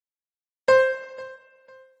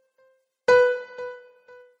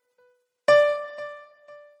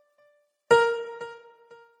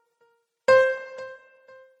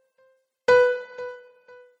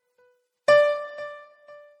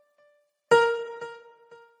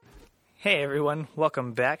Hey everyone,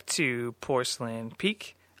 welcome back to Porcelain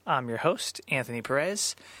Peak. I'm your host, Anthony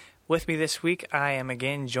Perez. With me this week, I am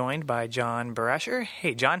again joined by John Barasher.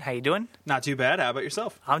 Hey John, how you doing? Not too bad. How about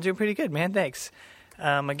yourself? I'm doing pretty good, man. Thanks.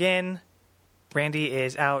 Again, Randy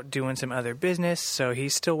is out doing some other business, so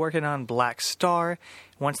he's still working on Black Star.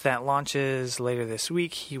 Once that launches later this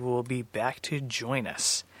week, he will be back to join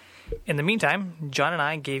us. In the meantime, John and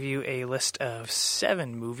I gave you a list of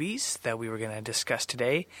 7 movies that we were going to discuss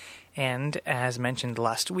today. And as mentioned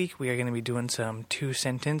last week, we are going to be doing some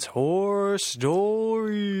 2-sentence horror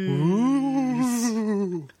stories.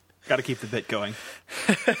 Got to keep the bit going.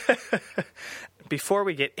 Before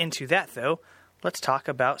we get into that, though, let's talk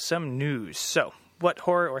about some news. So, what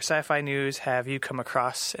horror or sci-fi news have you come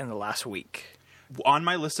across in the last week? On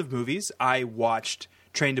my list of movies, I watched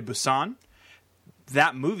Train to Busan.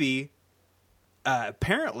 That movie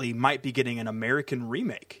apparently might be getting an American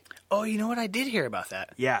remake. Oh, you know what? I did hear about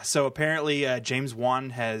that. Yeah, so apparently James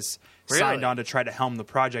Wan has signed on to try to helm the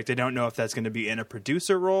project. I don't know if that's going to be in a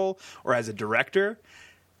producer role or as a director.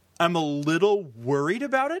 I'm a little worried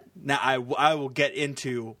about it. Now, I will get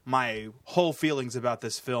into my whole feelings about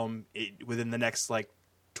this film within the next,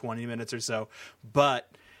 20 minutes or so. But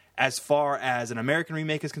as far as an American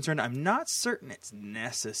remake is concerned, I'm not certain it's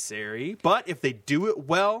necessary. But if they do it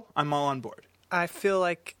well, I'm all on board. I feel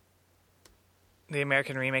like the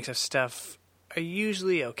American remakes of stuff are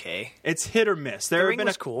usually okay. It's hit or miss. The Ring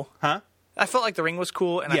was cool. Huh? I felt like The Ring was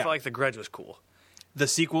cool, and I Yeah. felt like The Grudge was cool. The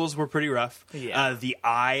sequels were pretty rough. Yeah. The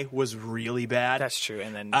Eye was really bad. That's true.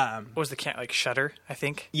 And then what was the Shutter, I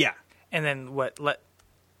think? Yeah. And then what?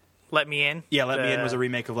 Let Me In? Yeah, Let Me In was a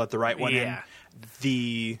remake of Let the Right One In.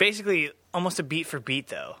 Basically, almost a beat for beat,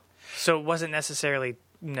 though. So it wasn't necessarily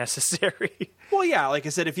necessary. Well, yeah, like I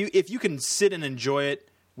said, if you can sit and enjoy it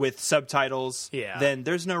with subtitles, then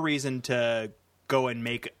there's no reason to go and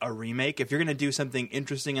make a remake. If you're going to do something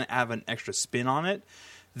interesting and have an extra spin on it,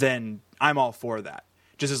 then I'm all for that.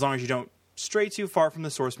 Just as long as you don't stray too far from the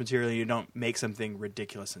source material and you don't make something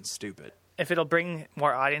ridiculous and stupid. If it'll bring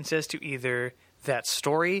more audiences to either that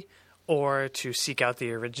story or to seek out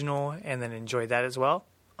the original and then enjoy that as well,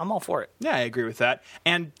 I'm all for it. Yeah, I agree with that.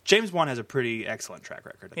 And James Wan has a pretty excellent track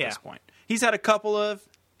record at this point. He's had a couple of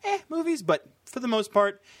movies, but for the most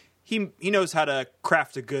part, he knows how to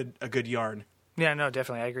craft a good yarn. Yeah, no,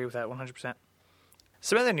 definitely. I agree with that 100%.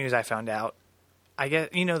 Some other news I found out. I guess,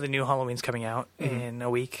 the new Halloween's coming out in a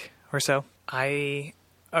week or so. I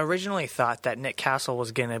originally thought that Nick Castle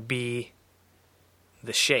was going to be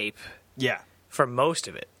the Shape for most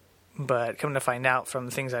of it. But come to find out from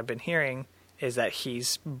the things I've been hearing is that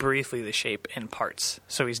he's briefly the Shape in parts.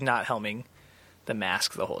 So he's not helming the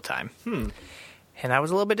mask the whole time. And I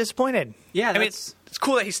was a little bit disappointed. Yeah, I mean, it's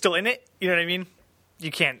cool that he's still in it. You know what I mean?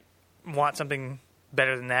 You can't want something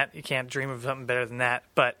better than that. You can't dream of something better than that.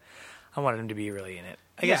 But I wanted him to be really in it.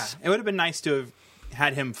 I guess it would have been nice to have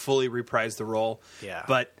had him fully reprise the role. Yeah.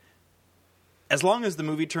 But as long as the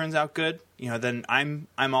movie turns out good, then I'm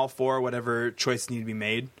all for whatever choices need to be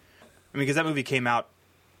made. I mean, because that movie came out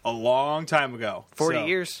a long time ago. 40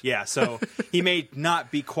 years. Yeah, so he may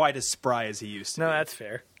not be quite as spry as he used to be. No, that's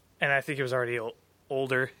fair. And I think he was already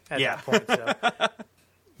older at that point. So.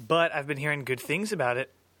 But I've been hearing good things about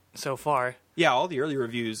it so far. Yeah, all the early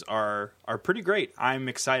reviews are pretty great. I'm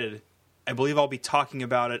excited. I believe I'll be talking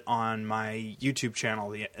about it on my YouTube channel,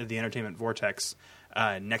 the Entertainment Vortex,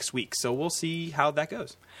 next week. So we'll see how that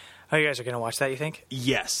goes. Oh, you guys are going to watch that, you think?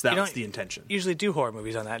 Yes, that's the intention. Usually do horror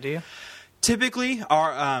movies on that, do you? Typically,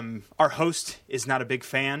 our host is not a big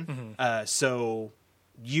fan, so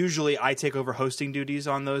usually I take over hosting duties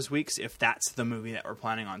on those weeks if that's the movie that we're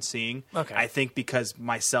planning on seeing. Okay. I think because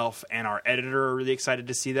myself and our editor are really excited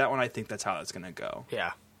to see that one, I think that's how that's going to go.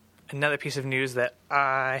 Yeah. Another piece of news that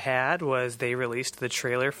I had was they released the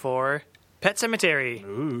trailer for Pet Sematary.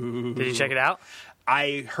 Ooh. Did you check it out?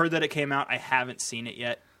 I heard that it came out. I haven't seen it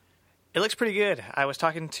yet. It looks pretty good. I was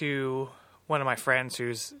talking to one of my friends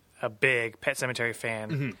who's a big Pet Sematary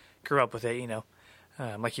fan. Grew up with it,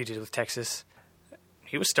 like you did with Texas.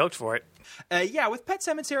 He was stoked for it. Yeah, with Pet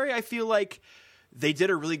Sematary, I feel like they did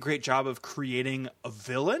a really great job of creating a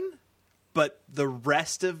villain, but the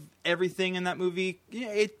rest of everything in that movie,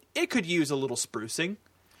 it could use a little sprucing.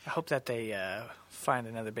 I hope that they find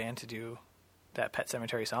another band to do that Pet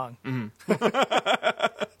Sematary song.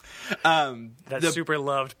 That super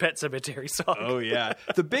loved Pet Sematary song. Oh, yeah.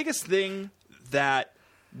 The biggest thing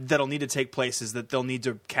that'll need to take place is that they'll need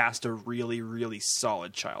to cast a really, really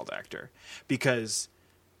solid child actor, because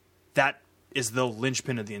that is the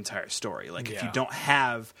linchpin of the entire story. If you don't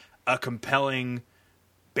have a compelling,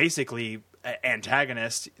 basically,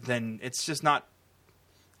 antagonist, then it's just not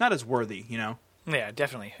not as worthy, you know? Yeah,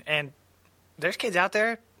 definitely. And there's kids out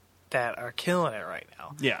there that are killing it right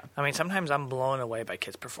now. Yeah. I mean, sometimes I'm blown away by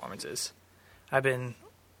kids' performances. I've been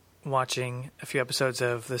watching a few episodes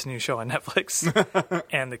of this new show on Netflix,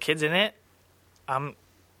 and the kids in it, I'm,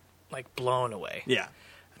 like, blown away. Yeah.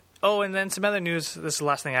 Oh, and then some other news. This is the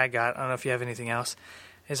last thing I got. I don't know if you have anything else.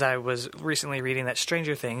 Is I was recently reading that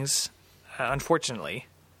Stranger Things, unfortunately,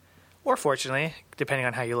 or fortunately, depending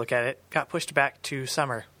on how you look at it, got pushed back to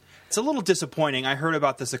summer. It's a little disappointing. I heard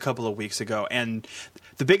about this a couple of weeks ago, and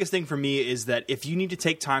the biggest thing for me is that if you need to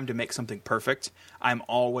take time to make something perfect, I'm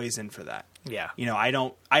always in for that. Yeah. You know, I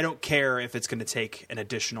don't care if it's going to take an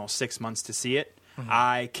additional 6 months to see it. Mm-hmm.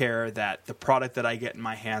 I care that the product that I get in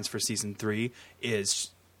my hands for season 3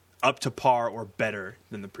 is up to par or better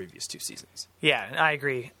than the previous 2 seasons. Yeah, I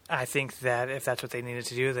agree. I think that if that's what they needed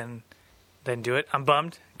to do, then do it. I'm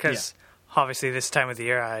bummed because obviously this time of the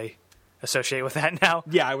year I associate with that now.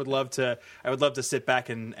 Yeah, I would love to sit back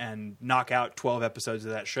and knock out 12 episodes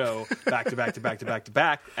of that show back to back to back to back to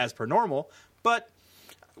back as per normal, but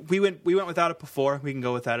we went without it before. We can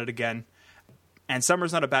go without it again. And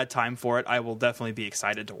summer's not a bad time for it. I will definitely be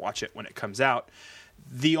excited to watch it when it comes out.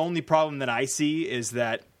 The only problem that I see is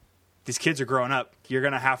that these kids are growing up. You're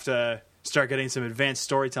going to have to start getting some advanced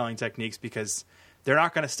storytelling techniques because they're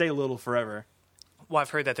not going to stay little forever. Well, I've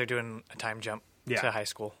heard that they're doing a time jump Yeah. to high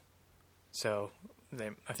school. So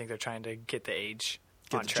I think they're trying to get the age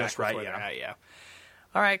on it track just right, before yeah. they're out, yeah.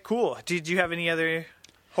 All right, cool. Did you have any other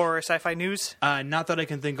horror sci-fi news? Not that I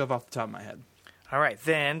can think of off the top of my head. All right,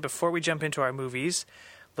 then, before we jump into our movies,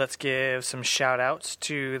 let's give some shout-outs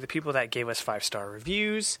to the people that gave us 5-star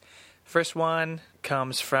reviews. First one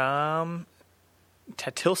comes from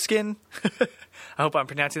Tatilskin. I hope I'm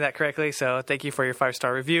pronouncing that correctly, so thank you for your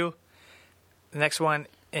 5-star review. The next one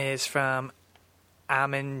is from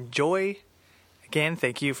Amin Joy. Again,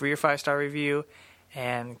 thank you for your 5-star review.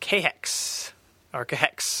 And Khex, or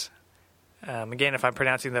Khex. Again, if I'm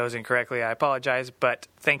pronouncing those incorrectly, I apologize, but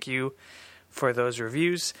thank you for those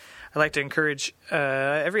reviews. I'd like to encourage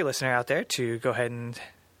every listener out there to go ahead and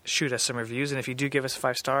shoot us some reviews, and if you do give us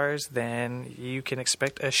 5 stars, then you can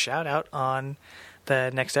expect a shout-out on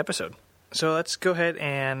the next episode. So let's go ahead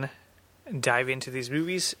and dive into these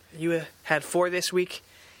movies. You had 4 this week,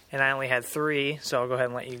 and I only had 3, so I'll go ahead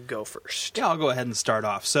and let you go first. Yeah, I'll go ahead and start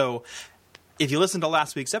off. So if you listened to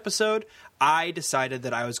last week's episode, I decided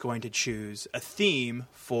that I was going to choose a theme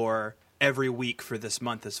for every week for this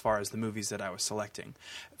month as far as the movies that I was selecting.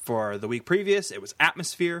 For the week previous, it was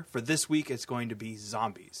atmosphere. For this week, it's going to be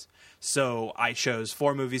zombies. So I chose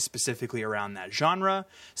 4 movies specifically around that genre.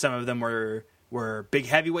 Some of them were big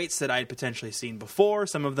heavyweights that I had potentially seen before.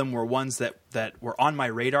 Some of them were ones that were on my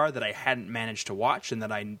radar that I hadn't managed to watch and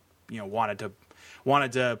that I wanted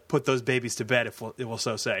to put those babies to bed, if it will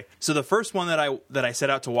so say. So the first one that I set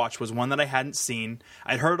out to watch was one that I hadn't seen.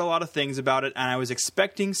 I'd heard a lot of things about it, and I was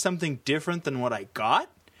expecting something different than what I got.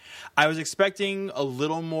 I was expecting a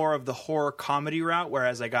little more of the horror comedy route,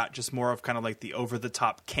 whereas I got just more of kind of like the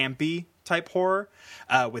over-the-top campy type horror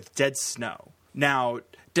with Dead Snow. Now,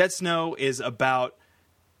 Dead Snow is about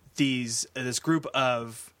this group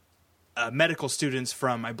of medical students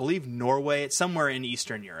from, I believe, Norway. It's somewhere in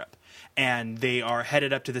Eastern Europe. And they are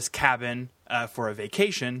headed up to this cabin for a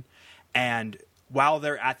vacation. And while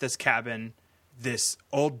they're at this cabin, this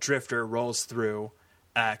old drifter rolls through,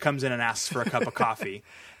 comes in and asks for a cup of coffee,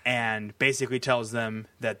 and basically tells them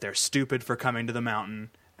that they're stupid for coming to the mountain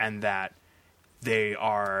and that they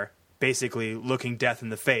are basically looking death in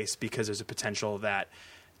the face because there's a potential that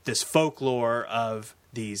this folklore of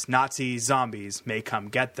these Nazi zombies may come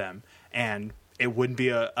get them. And it wouldn't be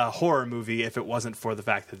a horror movie if it wasn't for the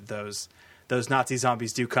fact that those Nazi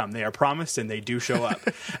zombies do come. They are promised, and they do show up.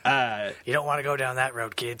 You don't want to go down that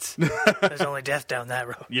road, kids. There's only death down that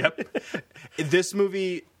road. Yep. This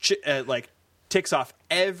movie ticks off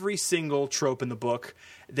every single trope in the book.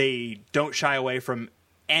 They don't shy away from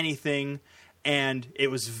anything, and it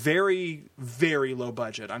was very, very low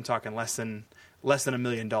budget. I'm talking less than $1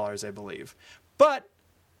 million, I believe. But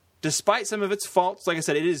despite some of its faults, like I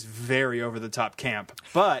said, it is very over the top camp,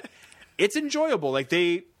 but it's enjoyable. Like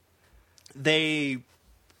they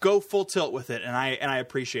go full tilt with it, and I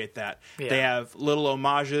appreciate that. Yeah. They have little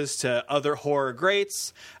homages to other horror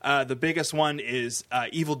greats. The biggest one is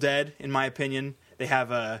Evil Dead, in my opinion. They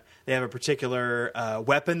have a particular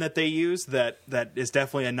weapon that they use that is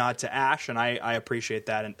definitely a nod to Ash, and I appreciate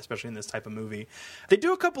that, and especially in this type of movie. They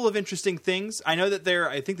do a couple of interesting things. I know that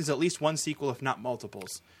I think there's at least one sequel, if not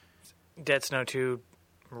multiples. Dead Snow 2,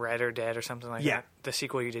 Red or Dead or something like that. The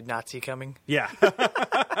sequel you did not see coming. Yeah.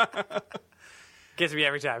 Gets me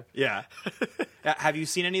every time. Yeah. Have you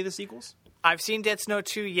seen any of the sequels? I've seen Dead Snow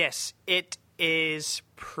 2, yes. It is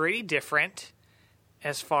pretty different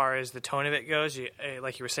as far as the tone of it goes.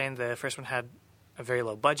 Like you were saying, the first one had a very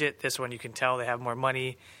low budget. This one, you can tell they have more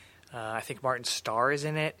money. I think Martin Starr is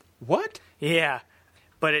in it. What? Yeah.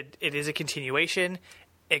 But it is a continuation.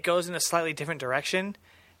 It goes in a slightly different direction,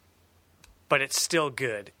 but it's still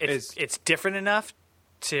good. It's different enough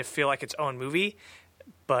to feel like its own movie,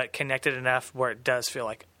 but connected enough where it does feel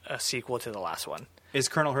like a sequel to the last one. Is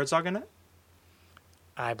Colonel Herzog in it?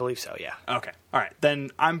 I believe so, yeah. Okay. All right.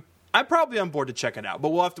 Then I'm probably on board to check it out, but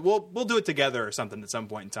we'll do it together or something at some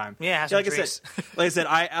point in time. Yeah, like I said,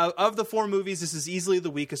 of the 4 movies, this is easily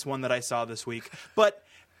the weakest one that I saw this week. But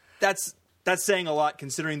that's saying a lot,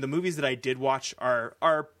 considering the movies that I did watch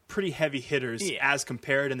are pretty heavy hitters as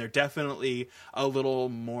compared, and they're definitely a little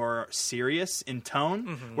more serious in tone.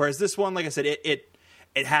 Mm-hmm. Whereas this one, like I said,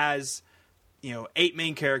 it has 8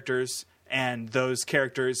 main characters, and those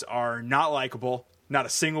characters are not likable. Not a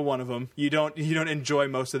single one of them. You don't enjoy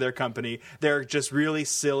most of their company. They're just really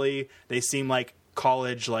silly. They seem like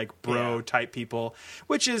college, like bro type people,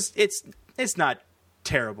 which is it's not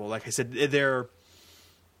terrible. Like I said, they're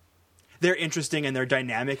interesting, and their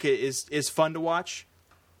dynamic is fun to watch.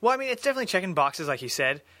 Well, I mean, it's definitely checking boxes, like you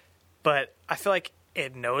said, but I feel like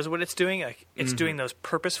it knows what it's doing. Like it's doing those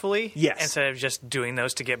purposefully, instead of just doing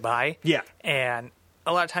those to get by. Yeah, and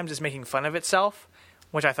a lot of times it's making fun of itself,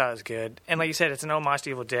 which I thought was good. And like you said, it's an homage to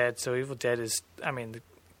Evil Dead. So Evil Dead is, I mean, the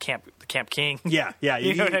camp king. Yeah.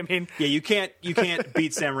 You know what I mean? Yeah, you can't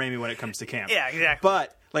beat Sam Raimi when it comes to camp. Yeah, exactly.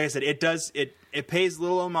 But like I said, it pays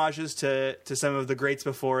little homages to some of the greats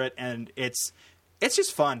before it, and it's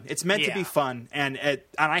just fun. It's meant to be fun, and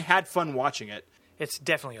I had fun watching it. It's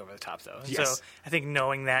definitely over the top, though. Yes. So I think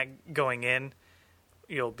knowing that going in,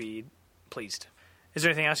 you'll be pleased. Is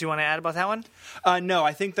there anything else you want to add about that one? No,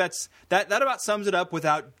 I think that about sums it up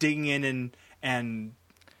without digging in and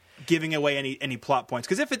giving away any plot points.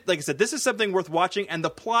 Because like I said, this is something worth watching, and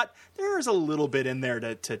the plot, there is a little bit in there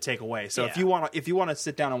to take away. So if you want to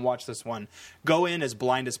sit down and watch this one, go in as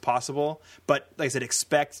blind as possible. But like I said,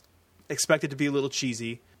 expect it to be a little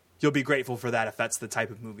cheesy. You'll be grateful for that if that's the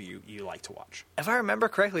type of movie you like to watch. If I remember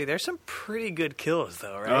correctly, there's some pretty good kills,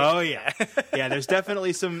 though, right? Oh, yeah. Yeah, there's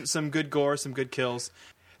definitely some good gore, some good kills.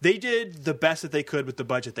 They did the best that they could with the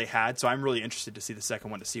budget they had, so I'm really interested to see the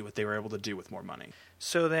second one to see what they were able to do with more money.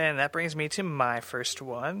 So then that brings me to my first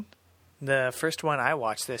one. The first one I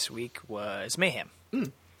watched this week was Mayhem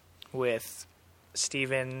with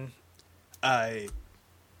Steven...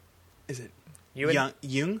 Is it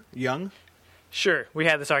Yeun? Young? Sure, we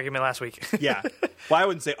had this argument last week. Yeah. Well, I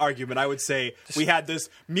wouldn't say argument. I would say we had this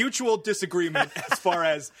mutual disagreement as far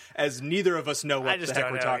as neither of us know what the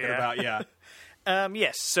heck we're talking about. Yeah.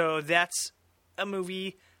 Yes, so that's a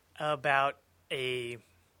movie about a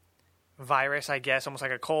virus, I guess, almost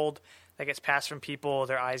like a cold that gets passed from people.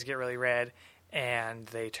 Their eyes get really red, and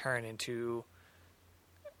they turn into...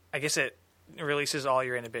 I guess it releases all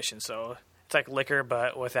your inhibitions. So it's like liquor,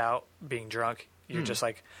 but without being drunk. You're just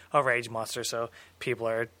like a rage monster, so people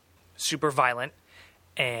are super violent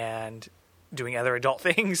and doing other adult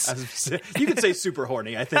things. You could say super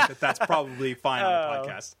horny. I think that's probably fine on the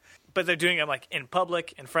podcast. But they're doing them like in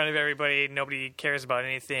public, in front of everybody. Nobody cares about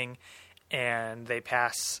anything. And they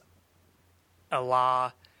pass a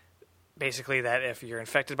law, basically, that if you're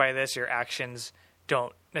infected by this, your actions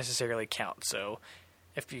don't necessarily count. So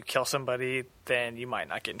if you kill somebody, then you might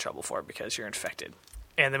not get in trouble for it because you're infected.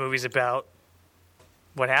 And the movie's about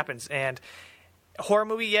what happens. And horror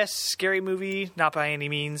movie, yes. Scary movie, not by any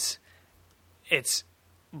means. It's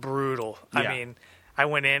brutal. Yeah. I mean, I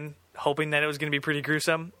went in hoping that it was going to be pretty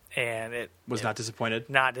gruesome, and it was not disappointed.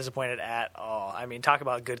 Not disappointed at all. I mean, talk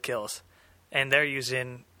about good kills. And they're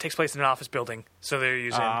takes place in an office building, so they're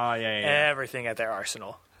using everything at their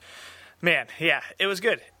arsenal. Man, yeah, it was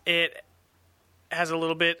good. It has a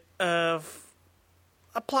little bit of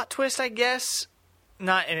a plot twist, I guess.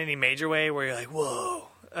 Not in any major way where you're like, whoa.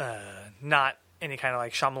 Not any kind of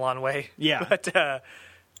like Shyamalan way. Yeah.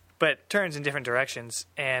 But turns in different directions.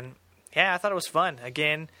 And yeah, I thought it was fun.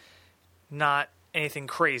 Again, not anything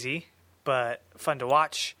crazy, but fun to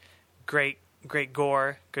watch. Great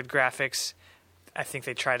gore, good graphics. I think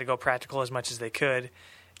they tried to go practical as much as they could.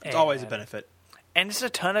 It's always a benefit. And it's a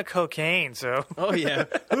ton of cocaine, so. Oh, yeah.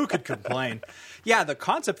 Who could complain? Yeah, the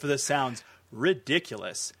concept for this sounds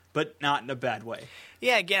ridiculous, but not in a bad way.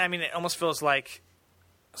 Yeah, again, I mean, it almost feels like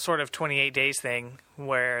sort of 28 Days thing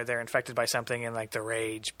where they're infected by something and like the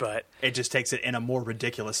rage, but... It just takes it in a more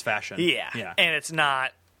ridiculous fashion. Yeah. And it's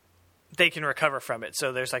not... They can recover from it,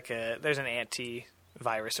 so there's like there's an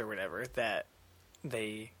antivirus or whatever that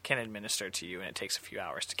they can administer to you, and it takes a few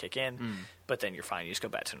hours to kick in, but then you're fine. You just go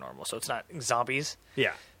back to normal. So it's not zombies.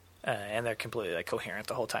 Yeah. And they're completely like coherent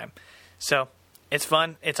the whole time. So it's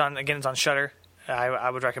fun. It's on Shudder. I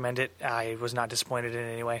would recommend it. I was not disappointed in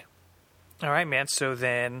any way. All right, man. So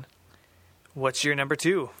then what's your number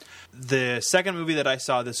 2? The second movie that I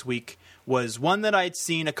saw this week was one that I'd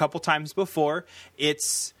seen a couple times before.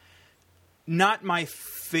 It's not my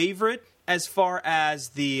favorite as far as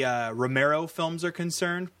the Romero films are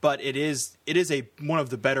concerned, but it is one of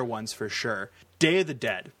the better ones for sure. Day of the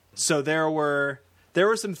Dead. So there were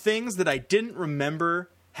some things that I didn't remember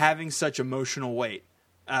having such emotional weight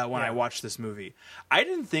when I watched this movie. I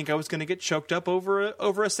didn't think I was going to get choked up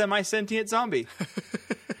over a semi-sentient zombie.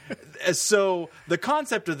 So the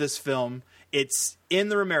concept of this film, it's in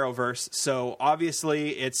the Romero-verse, so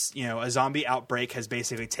obviously it's, a zombie outbreak has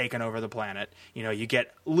basically taken over the planet. You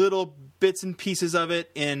get little bits and pieces of it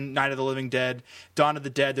in Night of the Living Dead. Dawn of the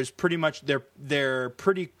Dead, there's pretty much, they're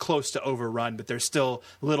pretty close to overrun, but there's still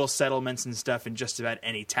little settlements and stuff in just about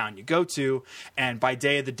any town you go to. And by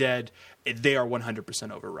Day of the Dead, they are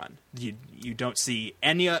 100% overrun. You don't see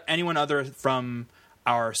anyone other from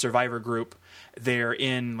our survivor group. They're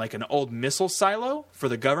in like an old missile silo for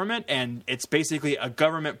the government, and it's basically a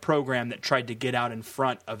government program that tried to get out in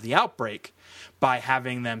front of the outbreak by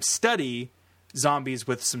having them study zombies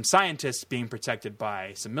with some scientists being protected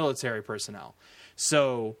by some military personnel.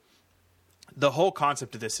 So the whole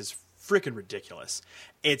concept of this is freaking ridiculous.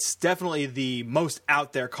 It's definitely the most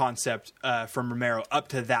out there concept from Romero up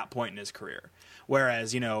to that point in his career.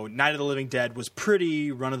 Whereas, Night of the Living Dead was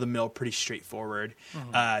pretty run-of-the-mill, pretty straightforward.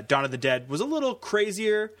 Dawn of the Dead was a little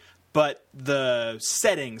crazier, but the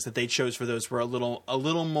settings that they chose for those were a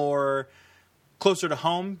little more closer to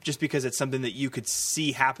home, just because it's something that you could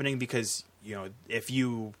see happening. Because, if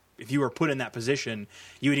you were put in that position,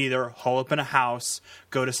 you would either hole up in a house,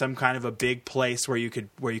 go to some kind of a big place where you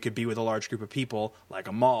could be with a large group of people, like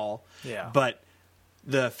a mall. Yeah. But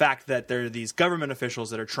the fact that there are these government officials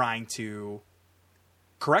that are trying to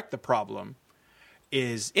correct the problem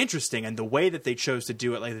is interesting, and the way that they chose to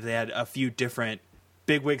do it, like they had a few different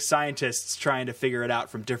bigwig scientists trying to figure it out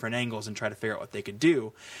from different angles and try to figure out what they could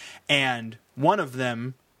do, and one of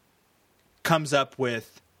them comes up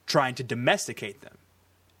with trying to domesticate them.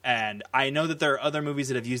 And I know that there are other movies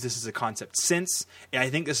that have used this as a concept since.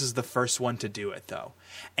 I think this is the first one to do it, though.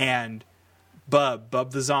 And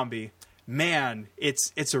Bub the zombie, man,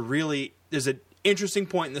 there's an interesting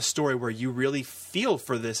point in the story where you really feel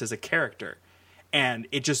for this as a character, and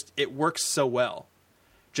it works so well.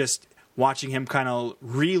 Just watching him kind of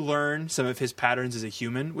relearn some of his patterns as a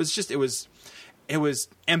human was just it was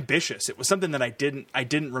ambitious. It was something that I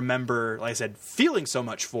didn't remember, like I said, feeling so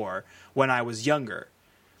much for when I was younger.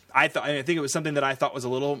 I think it was something that I thought was a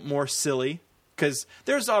little more silly, because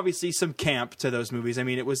there's obviously some camp to those movies. I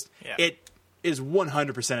mean, it is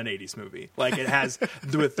 100% an 80s movie. Like, it has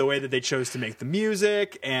with the way that they chose to make the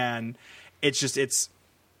music, and it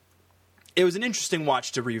was an interesting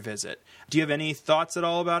watch to revisit. Do you have any thoughts at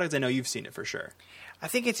all about it? 'Cause I know you've seen it for sure. I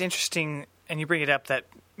think it's interesting, and you bring it up, that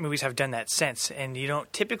movies have done that since, and you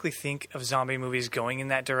don't typically think of zombie movies going in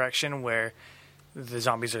that direction where the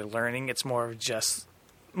zombies are learning. It's more of just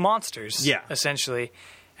monsters, essentially.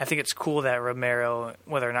 I think it's cool that Romero,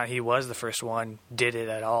 whether or not he was the first one, did it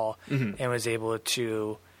at all, and was able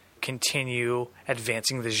to continue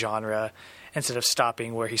advancing the genre instead of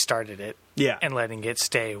stopping where he started it and letting it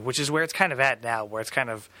stay, which is where it's kind of at now, where it's kind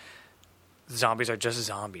of zombies are just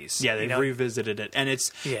zombies. Yeah, they've revisited it. And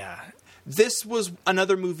this was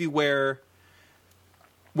another movie where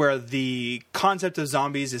the concept of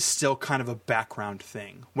zombies is still kind of a background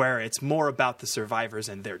thing, where it's more about the survivors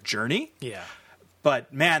and their journey. Yeah.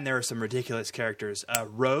 But man, there are some ridiculous characters.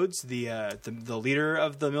 Rhodes, the leader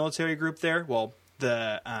of the military group there,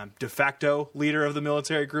 the de facto leader of the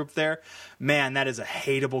military group there, man, that is a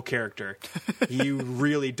hateable character. You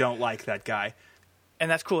really don't like that guy. And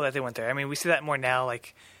that's cool that they went there. I mean, we see that more now,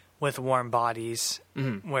 like with Warm Bodies,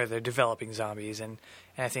 where they're developing zombies, and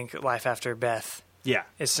I think Life After Beth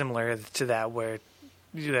is similar to that, where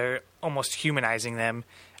they're almost humanizing them.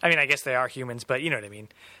 I mean, I guess they are humans, but you know what I mean.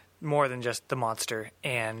 More than just the monster.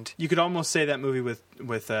 And you could almost say that movie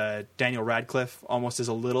with Daniel Radcliffe almost is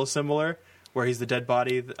a little similar, where he's the dead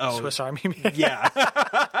body. Swiss Army Man.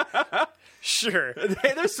 Yeah. Sure.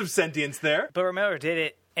 There's some sentience there. But Romero did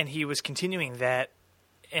it, and he was continuing that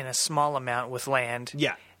in a small amount with Land.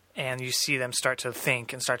 Yeah. And you see them start to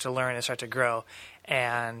think and start to learn and start to grow.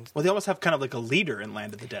 And they almost have kind of like a leader in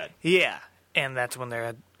Land of the Dead. Yeah. And that's when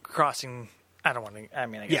they're crossing... I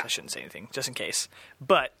guess I shouldn't say anything, just in case.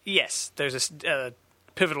 But, yes, there's a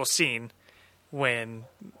pivotal scene when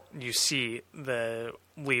you see the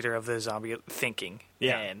leader of the zombie thinking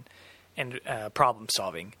and problem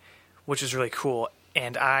solving, which is really cool.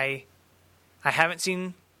 And I haven't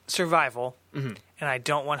seen Survival, and I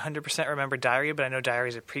don't 100% remember Diary, but I know Diary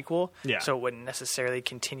is a prequel, so it wouldn't necessarily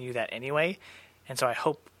continue that anyway. And so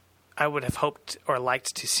I would have hoped or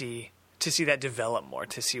liked to see that develop more,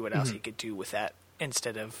 to see what else he could do with that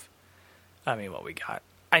instead of, what we got.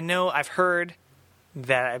 I've heard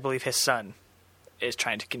that I believe his son is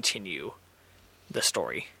trying to continue the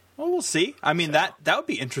story. Well, we'll see. That would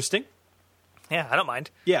be interesting. Yeah, I don't mind.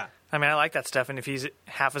 Yeah. I like that stuff, and if he's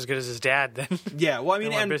half as good as his dad, then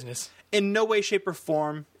and business. In no way, shape, or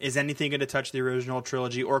form is anything going to touch the original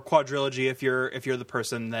trilogy or quadrilogy if you're the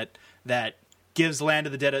person that gives Land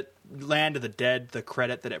of the Dead the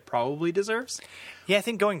credit that it probably deserves. Yeah, I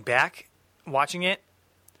think going back, watching it,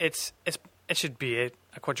 it should be a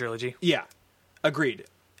quadrilogy. Yeah, agreed.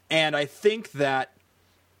 And I think that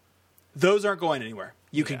those aren't going anywhere.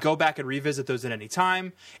 You can go back and revisit those at any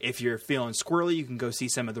time. If you're feeling squirrely, you can go see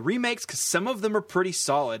some of the remakes, because some of them are pretty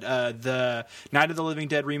solid. The Night of the Living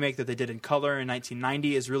Dead remake that they did in color in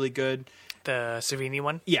 1990 is really good. The Savini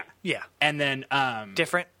one? Yeah. Yeah. And then...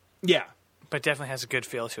 different? Yeah. But definitely has a good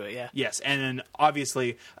feel to it, yeah. Yes, and then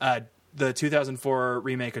obviously the 2004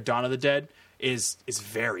 remake of Dawn of the Dead is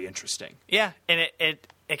very interesting. Yeah, and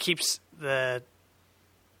it keeps the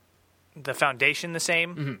foundation the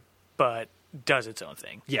same, but does its own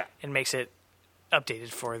thing. Yeah. And makes it updated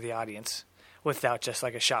for the audience without just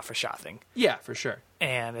like a shot-for-shot thing. Yeah, for sure.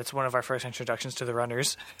 And it's one of our first introductions to the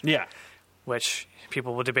runners. Yeah. Which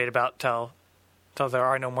people will debate about till there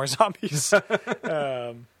are no more zombies.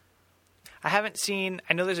 I haven't seen...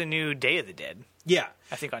 I know there's a new Day of the Dead. Yeah.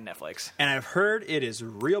 I think on Netflix. And I've heard it is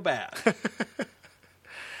real bad.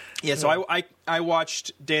 Yeah, so I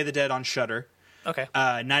watched Day of the Dead on Shudder. Okay.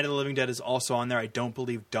 Night of the Living Dead is also on there. I don't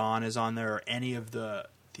believe Dawn is on there or any of the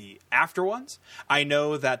after ones. I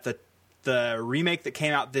know that the remake that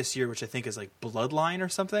came out this year, which I think is like Bloodline or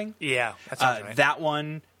something. Yeah, that sounds right. That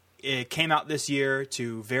one, it came out this year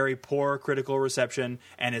to very poor critical reception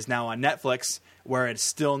and is now on Netflix, where it's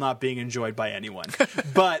still not being enjoyed by anyone.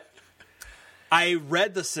 But I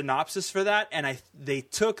read the synopsis for that, and they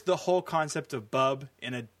took the whole concept of Bub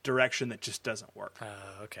in a direction that just doesn't work.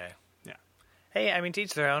 Okay. Yeah. Hey, to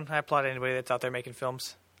each their own. I applaud anybody that's out there making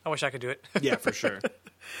films. I wish I could do it. Yeah, for sure.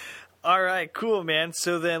 All right, cool, man.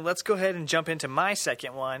 So then let's go ahead and jump into my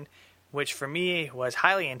second one, which for me was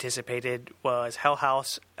highly anticipated, was Hell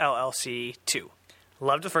House LLC 2.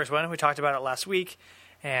 Loved the first one. We talked about it last week,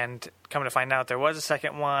 and coming to find out there was a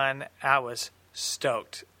second one, I was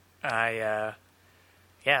stoked. I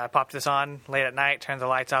popped this on late at night, turned the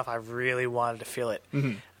lights off. I really wanted to feel it.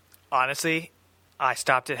 Mm-hmm. Honestly, I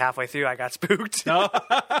stopped it halfway through. I got spooked. No.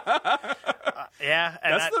 Yeah.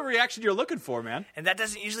 That's the reaction you're looking for, man. And that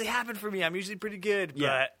doesn't usually happen for me. I'm usually pretty good. Yeah.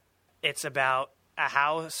 But it's about a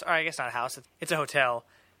house, or I guess not a house. It's a hotel.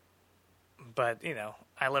 But,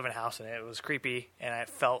 I live in a house, and it was creepy, and it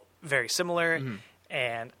felt very similar. Mm-hmm.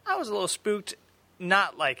 And I was a little spooked.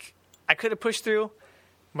 Not like I could have pushed through,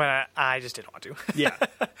 but I just didn't want to.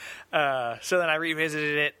 Yeah. So then I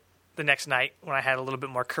revisited it the next night when I had a little bit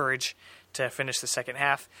more courage to finish the second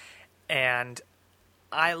half. And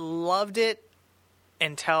I loved it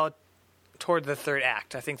until toward the third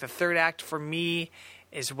act. I think the third act for me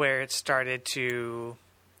is where it started to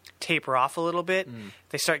taper off a little bit.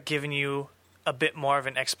 They start giving you a bit more of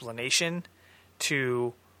an explanation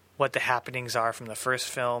to what the happenings are from the first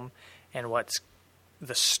film and what's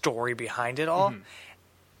the story behind it all.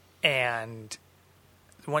 And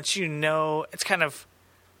once you know, it's kind of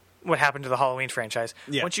what happened to the Halloween franchise.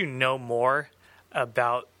 Yeah. Once you know more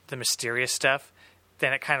about the mysterious stuff,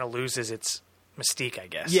 then it kind of loses its mystique, I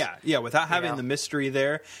guess. Yeah. Without having the mystery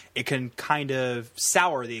there, it can kind of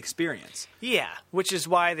sour the experience. Yeah, which is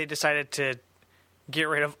why they decided to get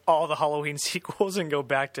rid of all the Halloween sequels and go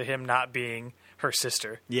back to him not being her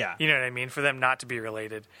sister. Yeah. You know what I mean? For them not to be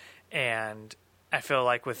related. And I feel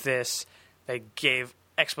like with this, they gave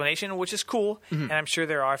explanation, which is cool. Mm-hmm. And I'm sure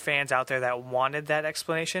there are fans out there that wanted that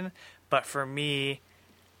explanation. But for me,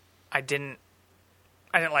 I didn't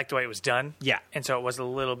like the way it was done. Yeah. And so it was a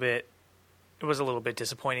little bit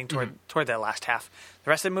disappointing toward that last half. The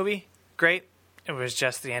rest of the movie, great. It was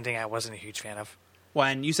just the ending I wasn't a huge fan of. Well,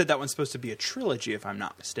 and you said that one's supposed to be a trilogy, if I'm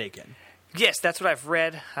not mistaken. Yes, that's what I've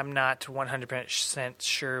read. I'm not 100%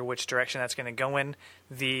 sure which direction that's going to go in.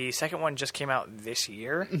 The second one just came out this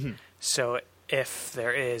year. Mm-hmm. So if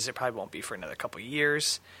there is, it probably won't be for another couple of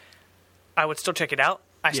years. I would still check it out.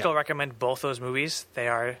 I still recommend both those movies. They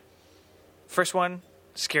are, first one,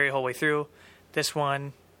 scary whole way through. This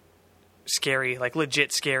one, scary, like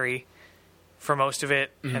legit scary for most of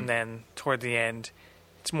it, and then toward the end,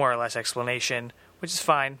 it's more or less explanation, which is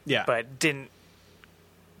fine. Yeah. But didn't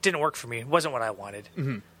work for me. It wasn't what I wanted,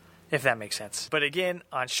 if that makes sense. But again,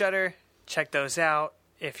 on Shudder, check those out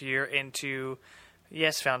if you're into,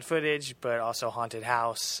 yes, found footage, but also haunted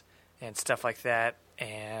house and stuff like that.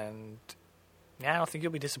 And yeah, I don't think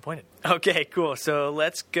you'll be disappointed. Okay, cool. So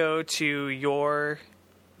let's go to your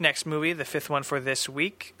next movie, the fifth one for this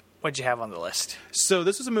week. What'd you have on the list? So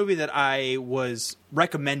this was a movie that I was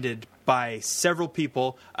recommended by several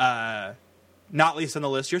people, not least on the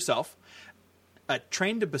list yourself.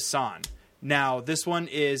 Train to Busan. Now, this one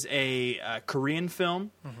is a Korean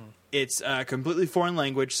film. It's a completely foreign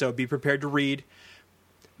language, so be prepared to read.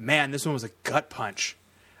 Man, this one was a gut punch.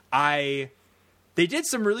 They did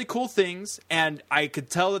some really cool things, and I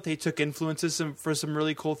could tell that they took influences for some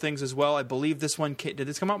really cool things as well. I believe this one did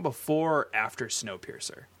this come out before or after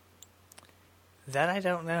Snowpiercer? That I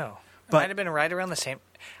don't know. It But- might have been right around the same.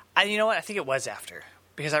 You know what? I think it was after,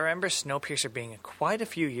 because I remember Snowpiercer being quite a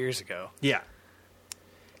few years ago. Yeah.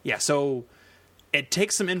 Yeah, so it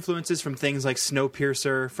takes some influences from things like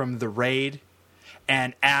Snowpiercer, from The Raid,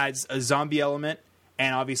 and adds a zombie element,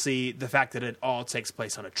 and obviously the fact that it all takes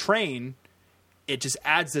place on a train, it just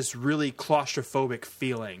adds this really claustrophobic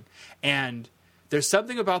feeling. And there's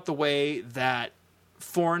something about the way that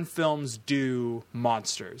foreign films do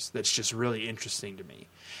monsters that's just really interesting to me.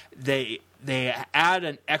 They add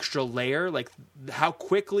an extra layer, like how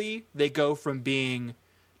quickly they go from being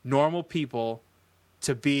normal people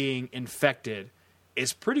to being infected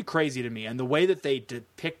is pretty crazy to me. And the way that they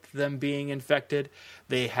depict them being infected,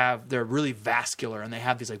 they're really vascular, and they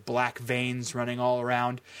have these like black veins running all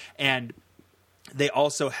around, and they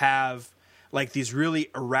also have like these really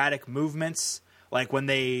erratic movements. Like when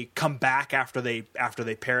they come back after they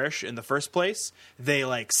perish in the first place, they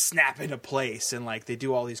like snap into place, and like they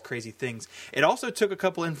do all these crazy things. It also took a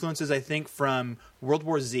couple influences, I think, from World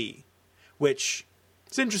War Z, which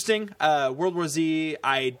it's interesting. World War Z,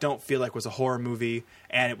 I don't feel like was a horror movie,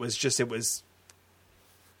 and it was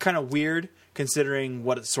kind of weird considering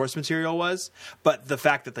what its source material was. But the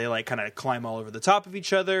fact that they like kind of climb all over the top of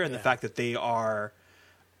each other, and the fact that they are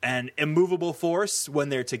an immovable force when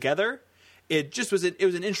they're together. It was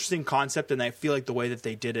an interesting concept, and I feel like the way that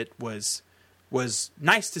they did it was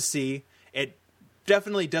nice to see. It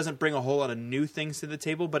definitely doesn't bring a whole lot of new things to the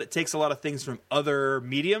table, but it takes a lot of things from other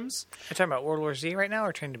mediums. You're talking about World War Z right now,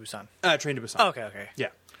 or Train to Busan? Train to Busan. Oh, okay. Yeah.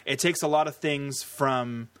 It takes a lot of things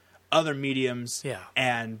from other mediums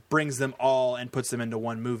and brings them all and puts them into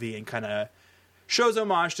one movie and kind of shows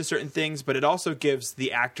homage to certain things, but it also gives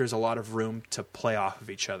the actors a lot of room to play off of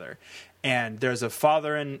each other. And there's a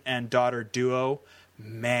father and daughter duo.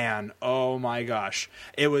 Man, oh my gosh.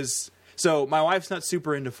 So my wife's not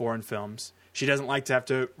super into foreign films. She doesn't like to have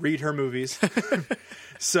to read her movies.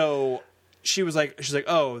 So she's like,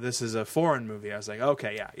 oh, this is a foreign movie. I was like,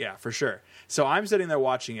 okay, yeah, for sure. So I'm sitting there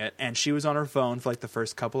watching it, and she was on her phone for like the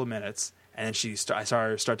first couple of minutes, and then I saw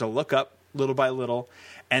her start to look up little by little,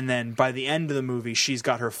 and then by the end of the movie, she's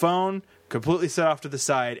got her phone completely set off to the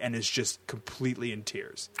side and is just completely in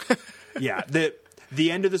tears. Yeah,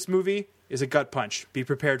 the end of this movie is a gut punch. Be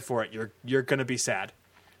prepared for it. You're going to be sad.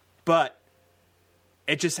 But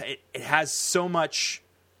it has so much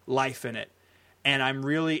life in it, and I'm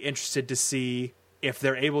really interested to see if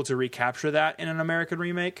they're able to recapture that in an American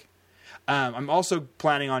remake. I'm also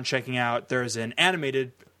planning on checking out, there's an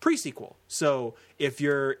animated pre-sequel. So if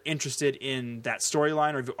you're interested in that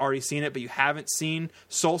storyline, or if you've already seen it but you haven't seen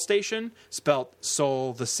Seoul Station, spelt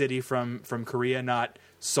Seoul, the city from Korea, not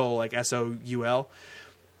Seoul like Soul.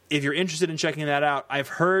 If you're interested in checking that out, I've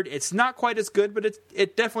heard it's not quite as good, but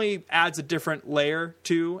it definitely adds a different layer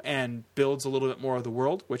to and builds a little bit more of the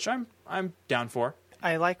world, which I'm down for.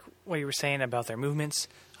 I like what you were saying about their movements.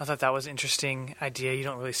 I thought that was an interesting idea. You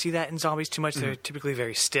don't really see that in zombies too much. They're typically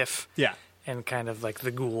very stiff. Yeah. And kind of like the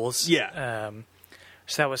ghouls. Yeah.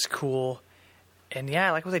 So that was cool. And yeah,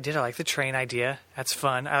 I like what they did. I like the train idea. That's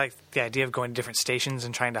fun. I like the idea of going to different stations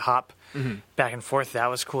and trying to hop back and forth. That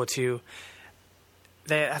was cool too.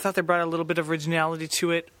 I thought they brought a little bit of originality to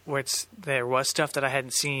it, where there was stuff that I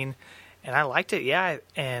hadn't seen, and I liked it. Yeah,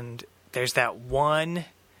 and there's that one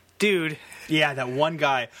dude. Yeah, that one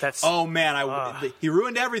guy. Oh man, he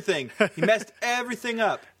ruined everything. He messed everything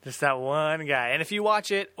up. Just that one guy. And if you watch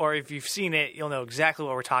it, or if you've seen it, you'll know exactly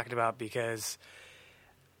what we're talking about, because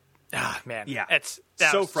man, yeah, it's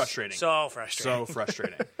so frustrating. So frustrating. So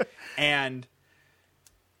frustrating. And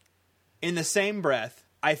in the same breath,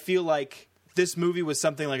 I feel like this movie was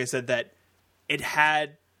something, like I said, that it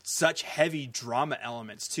had such heavy drama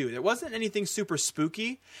elements too. There wasn't anything super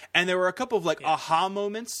spooky, and there were a couple of like aha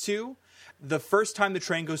moments too. The first time the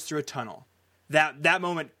train goes through a tunnel, that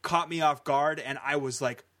moment caught me off guard, and I was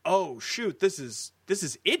like, "Oh shoot, this is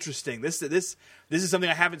interesting. This is something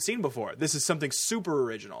I haven't seen before. This is something super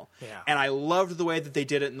original." Yeah. And I loved the way that they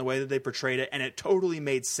did it and the way that they portrayed it, and it totally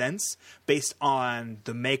made sense based on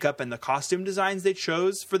the makeup and the costume designs they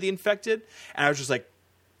chose for the infected. And I was just like,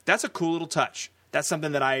 "That's a cool little touch. That's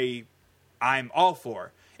something that I'm all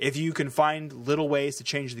for. If you can find little ways to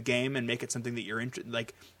change the game and make it something that you're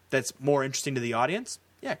that's more interesting to the audience,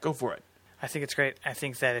 yeah, go for it." I think it's great. I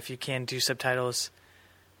think that if you can do subtitles,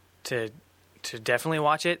 to definitely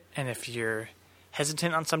watch it, and if you're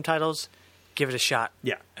hesitant on subtitles, give it a shot.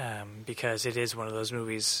 Yeah. Because it is one of those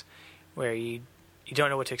movies where you don't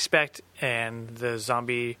know what to expect, and the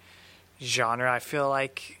zombie genre, I feel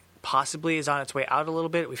like, possibly is on its way out a little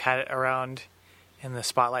bit. We've had it around in the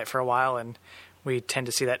spotlight for a while, and we tend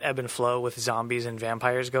to see that ebb and flow with zombies and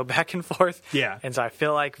vampires go back and forth. Yeah. And so I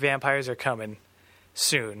feel like vampires are coming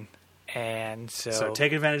soon. And so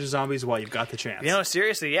take advantage of zombies while you've got the chance.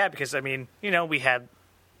 Seriously, yeah, because I mean, we had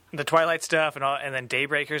the Twilight stuff and then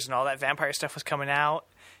Daybreakers and all that vampire stuff was coming out,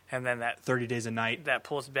 and then that 30 Days a Night that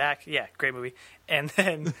pulls back. Yeah, great movie. And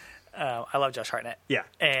then I love Josh Hartnett. Yeah.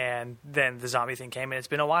 And then the zombie thing came, and it's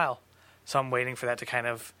been a while, so I'm waiting for that to kind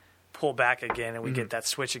of pull back again, and we get that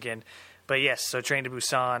switch again. But yes, so Train to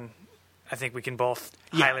Busan, I think we can both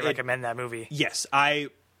highly recommend that movie. Yes, I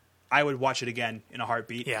would watch it again in a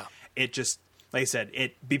heartbeat. Yeah. It just, like I said,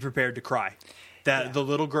 be prepared to cry. The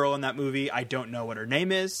little girl in that movie, I don't know what her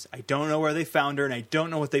name is, I don't know where they found her, and I don't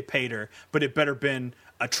know what they paid her, but it better been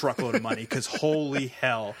a truckload of money, because holy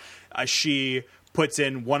hell, she puts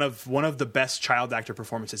in one of the best child actor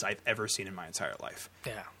performances I've ever seen in my entire life.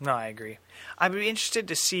 Yeah, no, I agree. I'd be interested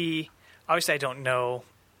to see, obviously I don't know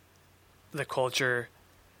the culture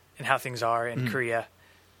and how things are in Korea,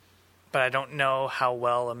 but I don't know how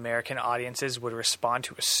well American audiences would respond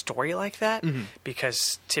to a story like that,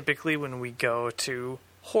 because typically when we go to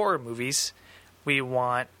horror movies, we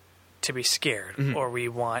want to be scared, or we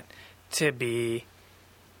want to be,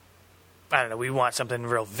 I don't know, we want something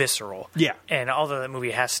real visceral. Yeah. And although that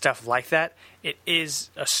movie has stuff like that, it is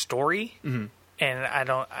a story, and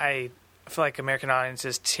I feel like American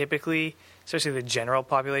audiences typically, especially the general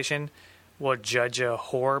population, will judge a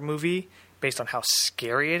horror movie based on how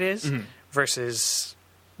scary it is versus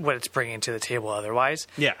what it's bringing to the table otherwise.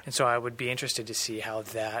 Yeah. And so I would be interested to see how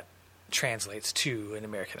that translates to an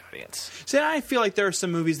American audience. So I feel like there are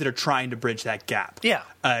some movies that are trying to bridge that gap. Yeah.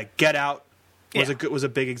 Get Out was a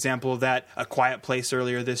big example of that. A Quiet Place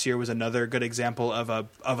earlier this year was another good example of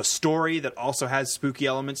a story that also has spooky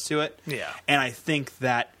elements to it. Yeah. And I think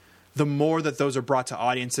that the more that those are brought to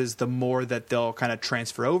audiences, the more that they'll kind of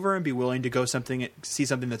transfer over and be willing to go see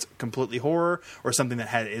something that's completely horror, or something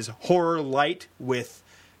that is horror light with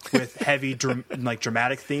heavy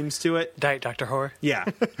dramatic themes to it. Diet Dr. Horror. Yeah.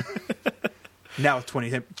 Now with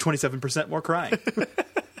 27% more crying.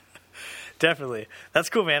 Definitely. That's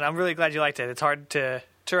cool, man. I'm really glad you liked it. It's hard to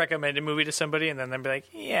recommend a movie to somebody and then they'll be like,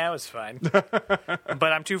 yeah, it was fine. But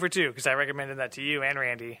I'm 2 for 2 because I recommended that to you and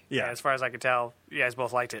Randy. Yeah. And as far as I could tell, you guys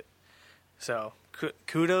both liked it. So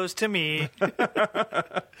kudos to me.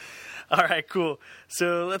 All right, cool.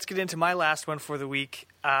 So let's get into my last one for the week.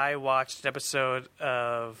 I watched an episode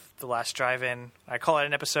of The Last Drive-In. I call it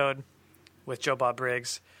an episode with Joe Bob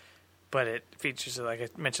Briggs, but it features, like I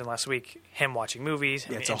mentioned last week, him watching movies.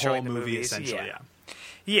 Yeah, it's a whole movie, essentially, yeah.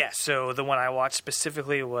 Yeah, so the one I watched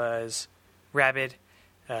specifically was Rabid,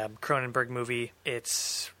 Cronenberg movie.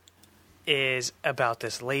 It is about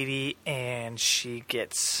this lady, and she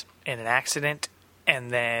gets in an accident,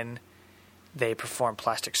 and then they perform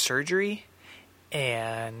plastic surgery,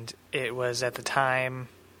 and it was at the time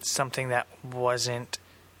something that wasn't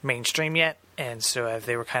mainstream yet, and so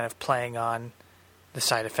they were kind of playing on the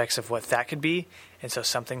side effects of what that could be, and so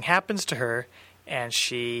something happens to her, and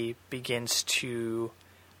she begins to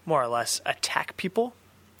more or less attack people,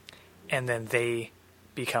 and then they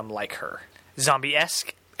become like her.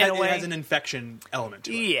 Zombie-esque. It has an infection element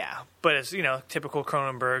to it. Yeah, but it's, typical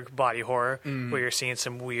Cronenberg body horror, where you're seeing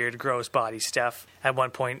some weird, gross body stuff. At one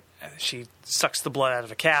point, she sucks the blood out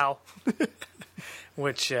of a cow,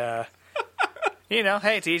 which, hey,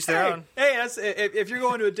 to each their own. Hey, if you're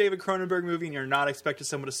going to a David Cronenberg movie and you're not expecting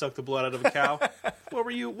someone to suck the blood out of a cow, what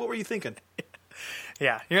were you thinking?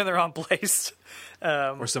 Yeah, you're in the wrong place.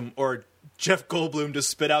 Or Jeff Goldblum to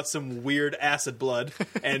spit out some weird acid blood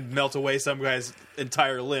and melt away some guy's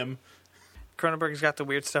entire limb. Cronenberg's got the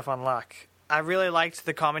weird stuff on lock. I really liked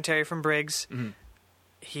the commentary from Briggs.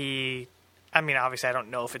 He I mean, obviously, I don't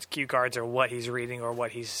know if it's cue cards or what he's reading or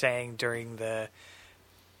what he's saying during the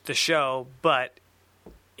show, but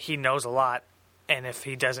he knows a lot. And if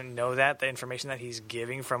he doesn't know that, the information that he's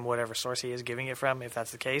giving from whatever source he is giving it from, if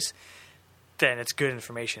that's the case, then it's good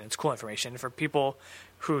information. It's cool information. For people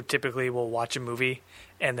who typically will watch a movie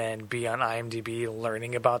and then be on IMDb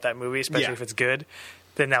learning about that movie, especially if it's good,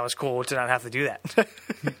 then that was cool to not have to do that.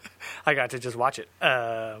 I got to just watch it.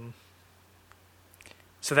 So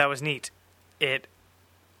that was neat. I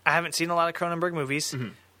haven't seen a lot of Cronenberg movies,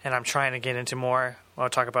 and I'm trying to get into more. I'll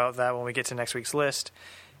talk about that when we get to next week's list.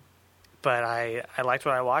 But I liked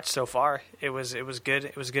what I watched so far. It was good.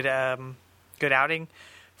 It was good good outing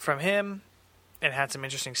from him. It had some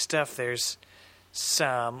interesting stuff. There's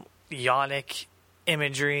some yonic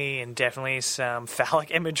imagery and definitely some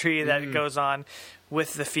phallic imagery that goes on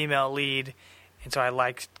with the female lead. And so I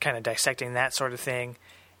liked kind of dissecting that sort of thing.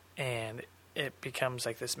 And it becomes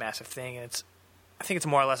like this massive thing. And I think it's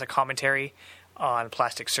more or less a commentary on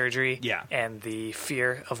plastic surgery and the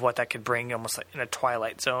fear of what that could bring, almost like in a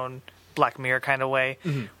Twilight Zone, Black Mirror kind of way,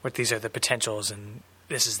 where these are the potentials and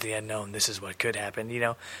this is the unknown, this is what could happen,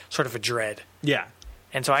 sort of a dread. Yeah.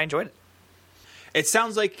 And so I enjoyed it. It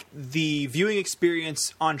sounds like the viewing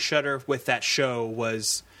experience on Shudder with that show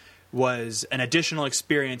was an additional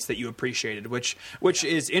experience that you appreciated, which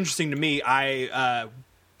is interesting to me. I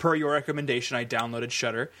per your recommendation, I downloaded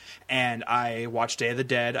Shudder and I watched Day of the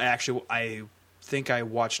Dead. I think I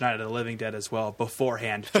watched Night of the Living Dead as well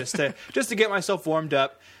beforehand, just to get myself warmed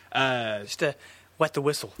up. Just to wet the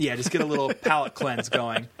whistle. Yeah, just get a little palate cleanse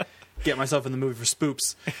going. Get myself in the movie for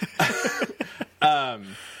spoops.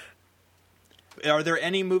 Are there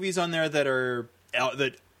any movies on there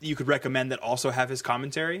that you could recommend that also have his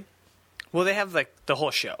commentary? Well, they have like the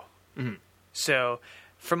whole show. So,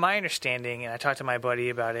 from my understanding, and I talked to my buddy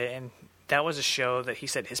about it, and that was a show that he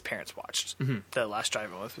said his parents watched, The Last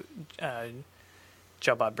Drive-In with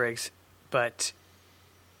Joe Bob Briggs, but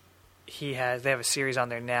they have a series on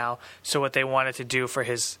there now. So what they wanted to do for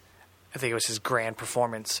his, I think it was his grand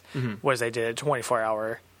performance, was they did a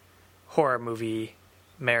 24-hour horror movie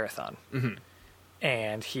marathon.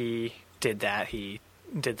 And he did that. He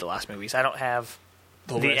did the last movies. I don't have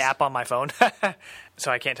the app on my phone,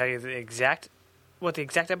 so I can't tell you what the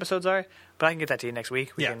exact episodes are, but I can get that to you next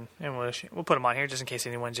week. We'll put them on here just in case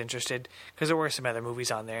anyone's interested, because there were some other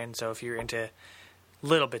movies on there, and so if you're into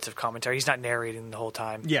little bits of commentary, he's not narrating the whole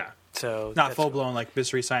time. Yeah. So not full blown like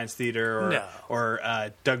Mystery Science Theater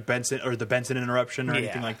or Doug Benson or the Benson Interruption or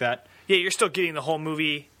anything like that. Yeah, you're still getting the whole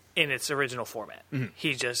movie in its original format.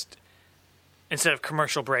 He just, instead of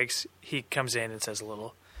commercial breaks, he comes in and says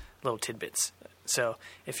little tidbits. So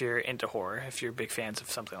if you're into horror, if you're big fans of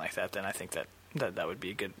something like that, then I think that would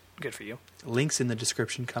be good for you. Links in the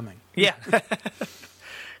description coming. Yeah.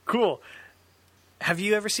 Cool. Have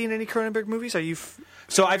you ever seen any Cronenberg movies?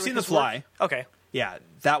 So I've seen The Fly. Okay. Yeah,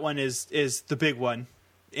 that one is the big one.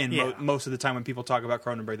 Most of the time when people talk about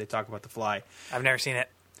Cronenberg, they talk about The Fly. I've never seen it.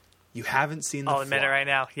 You haven't seen The Fly? I'll admit it right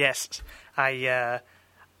now. Yes.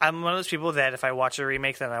 I'm one of those people that if I watch a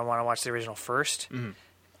remake, then I want to watch the original first.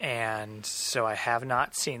 And so I have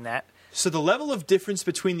not seen that. So the level of difference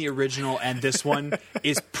between the original and this one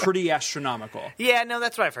is pretty astronomical. Yeah, no,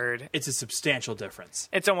 that's what I've heard. It's a substantial difference.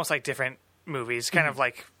 It's almost like different movies, kind of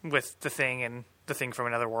like with The Thing and The Thing from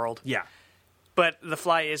Another World. Yeah. But The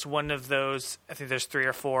Fly is one of those, I think there's 3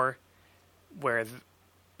 or 4, where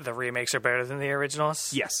the remakes are better than the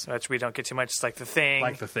originals. Yes. Which we don't get too much. It's like The Thing.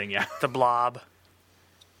 Like The Thing, yeah. The Blob.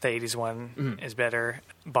 The 80s one is better.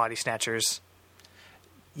 Body Snatchers.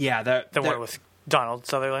 Yeah. The one with Donald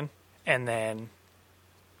Sutherland. And then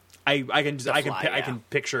I can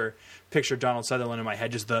picture Donald Sutherland in my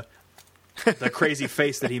head, just the crazy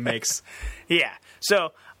face that he makes. Yeah.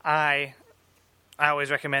 So I always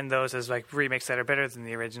recommend those as like remakes that are better than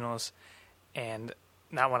the originals, and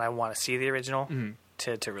not when I want to see the original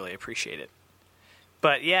to really appreciate it.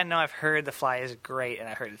 But yeah, no, I've heard The Fly is great, and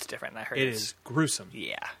I heard it's different. And I heard it is gruesome.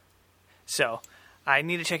 Yeah. So I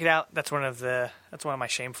need to check it out. That's one of my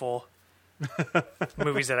shameful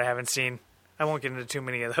movies that I haven't seen. I won't get into too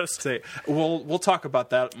many of those. We'll talk about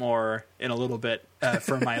that more in a little bit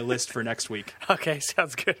for my list for next week. Okay,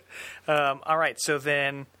 sounds good. All right, so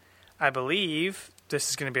then I believe this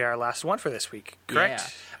is going to be our last one for this week,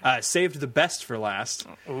 correct? Yeah. Saved the best for last.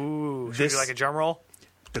 Ooh, should we do like a drum roll?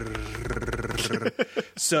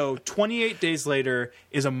 So 28 Days Later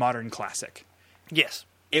is a modern classic. Yes.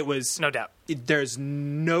 It was. No doubt. There's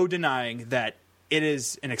no denying that it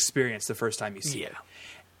is an experience the first time you see it.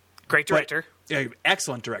 Great director.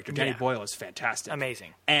 Excellent director. Danny Boyle is fantastic.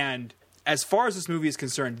 Amazing. And as far as this movie is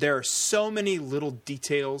concerned, there are so many little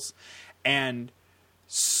details and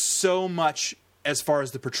so much as far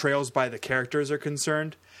as the portrayals by the characters are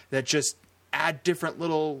concerned that just add different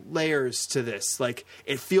little layers to this. Like,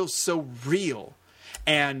 it feels so real.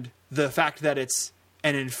 And the fact that it's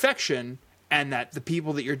an infection and that the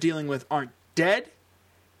people that you're dealing with aren't dead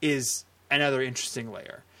is another interesting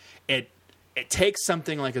layer. It takes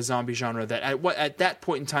something like a zombie genre that at that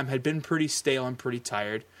point in time had been pretty stale and pretty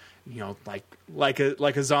tired, like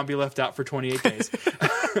a zombie left out for 28 days.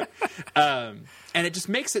 And it just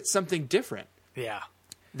makes it something different. Yeah.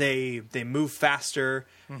 They move faster,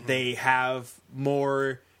 they have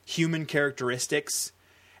more human characteristics,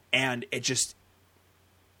 and it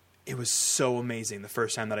was so amazing the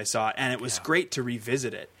first time that I saw it, and it was great to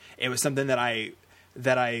revisit it. It was something that I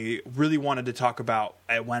really wanted to talk about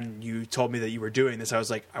when you told me that you were doing this. I was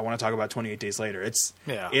like, I want to talk about 28 Days Later. It's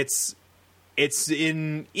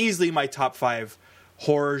in easily my top 5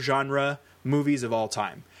 horror genre movies of all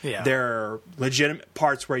time. Yeah. There are legitimate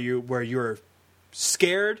parts where you're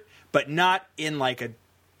scared, but not in like a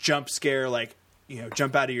jump scare, like,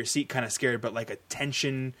 jump out of your seat kind of scared, but like a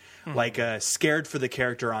tension, like a scared for the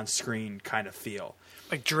character on screen kind of feel.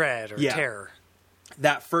 Like dread or terror.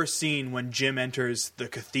 That first scene when Jim enters the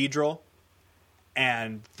cathedral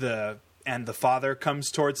and the father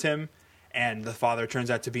comes towards him and the father turns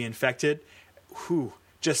out to be infected.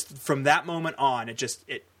 Just from that moment on,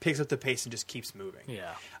 it picks up the pace and just keeps moving.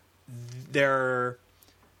 Yeah. There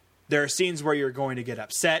are scenes where you're going to get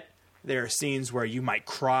upset. There are scenes where you might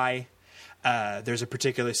cry. There's a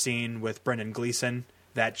particular scene with Brendan Gleeson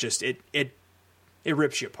that just it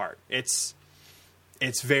rips you apart. It's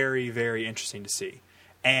very, very interesting to see.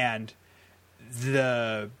 And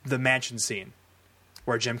the mansion scene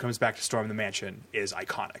where Jim comes back to storm the mansion is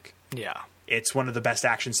iconic. Yeah. It's one of the best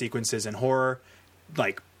action sequences in horror,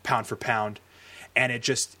 like pound for pound. And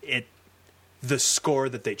the score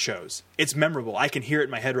that they chose, it's memorable. I can hear it in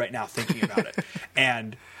my head right now thinking about it.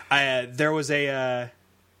 And there was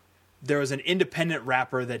an independent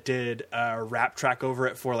rapper that did a rap track over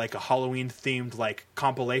it for like a Halloween themed like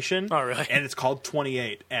compilation. Oh, really? And it's called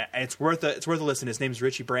 28. It's worth a listen. His name's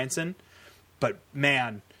Richie Branson. But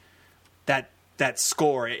man, that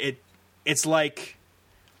score, it's like,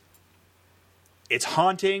 it's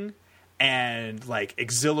haunting and like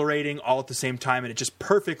exhilarating all at the same time, and it just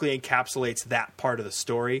perfectly encapsulates that part of the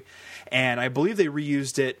story. And I believe they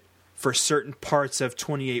reused it for certain parts of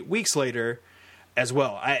 28 Weeks Later as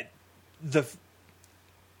well.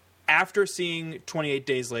 After seeing 28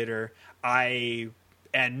 Days Later, and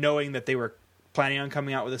knowing that they were planning on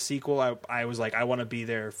coming out with a sequel, I was like, I want to be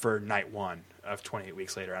there for night 1 of 28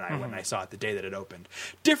 Weeks Later, and I went and I saw it the day that it opened.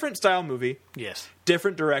 Different style movie. Yes.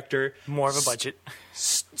 Different director. More of a budget.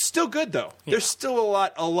 Still good, though. Yeah. There's still a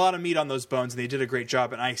lot of meat on those bones, and they did a great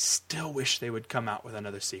job, and I still wish they would come out with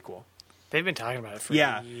another sequel. They've been talking about it for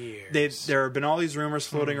years. There have been all these rumors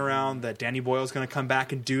floating around that Danny Boyle's going to come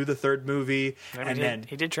back and do the third movie. Then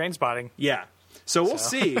he did Trainspotting. Yeah. So we'll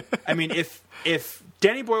see. I mean, if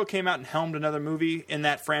Danny Boyle came out and helmed another movie in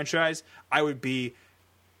that franchise, I would be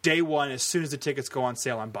day one, as soon as the tickets go on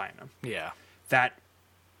sale, I'm buying them. Yeah. That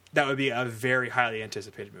would be a very highly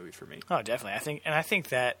anticipated movie for me. Oh, definitely. I think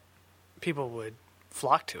that people would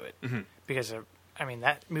flock to it because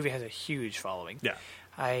that movie has a huge following. Yeah.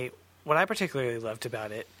 What I particularly loved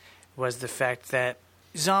about it was the fact that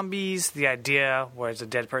zombies, the idea where a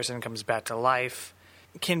dead person comes back to life,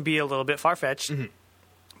 can be a little bit far-fetched.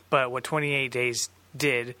 But what 28 Days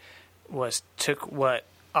did was took what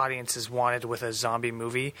audiences wanted with a zombie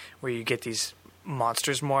movie, where you get these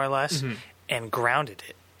monsters more or less, and grounded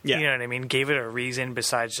it. Yeah. You know what I mean? Gave it a reason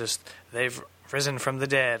besides just they've risen from the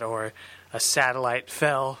dead or a satellite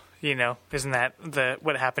fell. Isn't that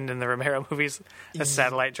what happened in the Romero movies? A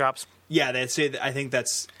satellite drops. Yeah, they say that. I think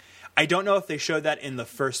that's. I don't know if they showed that in the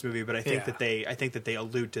first movie, but I think that they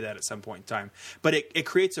allude to that at some point in time. But it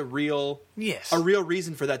creates a real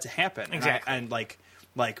reason for that to happen. Exactly. And like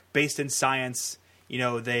based in science,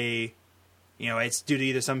 it's due to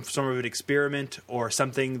either some sort of an experiment or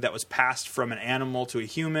something that was passed from an animal to a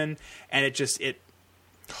human, and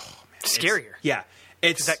scarier. Yeah.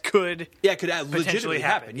 That could legitimately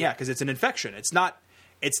happen. Yeah, because it's an infection. It's not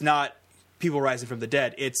people rising from the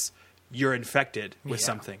dead. It's you're infected with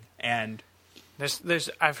something. And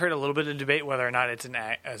I've heard a little bit of debate whether or not it's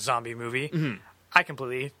a zombie movie. I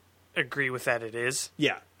completely agree with that. It is.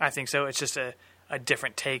 Yeah, I think so. It's just a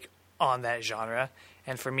different take on that genre,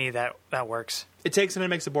 and for me that works. It takes it and it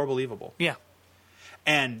makes it more believable. Yeah.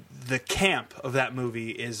 And the camp of that movie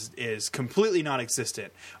is completely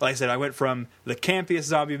non-existent. Like I said, I went from the campiest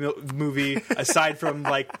zombie movie, aside from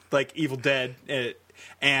like Evil Dead,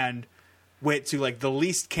 and went to like the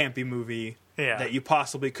least campy movie that you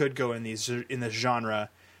possibly could go in this genre,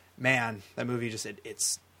 man, that movie just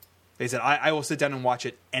it's. They said I will sit down and watch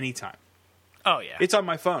it anytime. Oh yeah, it's on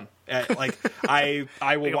my phone. Like I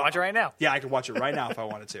will watch it right now. Yeah, I could watch it right now if I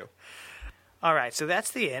wanted to. All right, so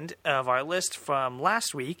that's the end of our list from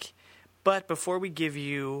last week. But before we give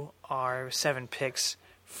you our 7 picks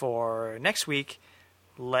for next week,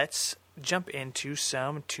 let's jump into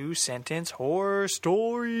some 2-sentence horror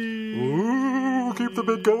stories. Ooh, keep the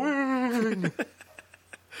bit going.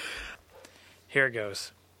 Here it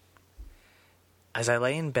goes. As I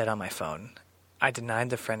lay in bed on my phone, I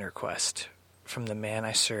denied the friend request from the man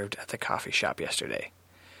I served at the coffee shop yesterday.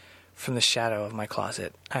 From the shadow of my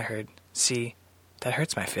closet, I heard, "See, that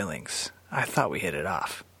hurts my feelings. I thought we hit it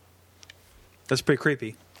off." That's pretty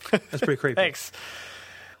creepy. That's pretty creepy. Thanks.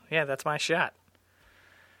 Yeah, that's my shot.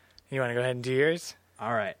 You want to go ahead and do yours?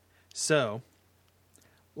 All right. So,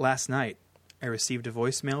 last night, I received a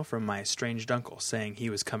voicemail from my estranged uncle saying he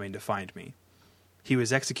was coming to find me. He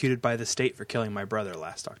was executed by the state for killing my brother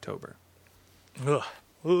last October. Ugh.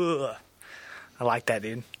 Ugh. I like that,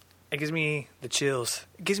 dude. It gives me the chills.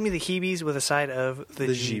 It gives me the heebies with a side of the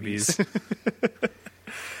jeebies.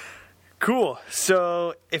 Cool.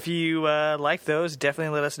 So if you like those,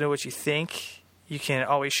 definitely let us know what you think. You can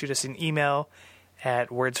always shoot us an email at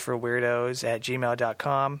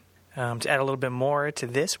wordsforweirdos@gmail.com. To add a little bit more to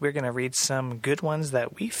this, we're going to read some good ones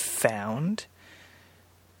that we found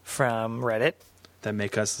from Reddit. That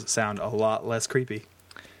make us sound a lot less creepy.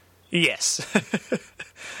 Yes.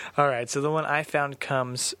 All right. So the one I found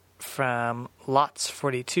comes from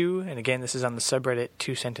Lots42. And again, this is on the subreddit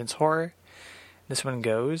 2-sentence horror. This one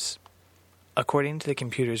goes, according to the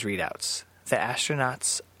computer's readouts, the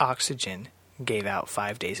astronauts' oxygen gave out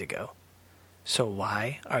 5 days ago. So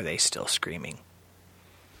why are they still screaming?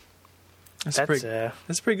 That's a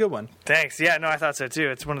pretty good one. Thanks. Yeah, no, I thought so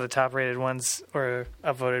too. It's one of the top rated ones or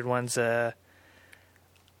upvoted ones. Yeah,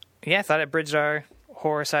 I thought it bridged our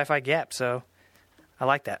horror sci-fi gap, so I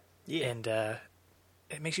like that. Yeah. And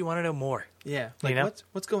it makes you want to know more. Yeah. Like, you know?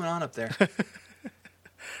 What's going on up there?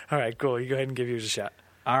 All right, cool. You go ahead and give yours a shot.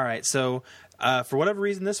 All right. So, for whatever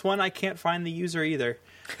reason, this one, I can't find the user either.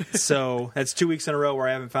 So, that's 2 weeks in a row where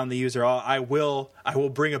I haven't found the user. I will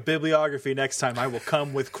bring a bibliography next time. I will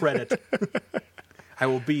come with credit. I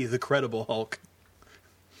will be the credible Hulk.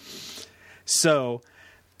 So,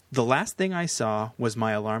 the last thing I saw was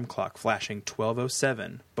my alarm clock flashing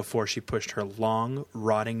 12:07 before she pushed her long,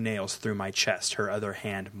 rotting nails through my chest, her other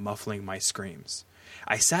hand muffling my screams.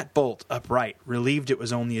 I sat bolt upright, relieved it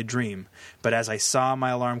was only a dream, but as I saw my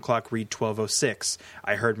alarm clock read 12:06,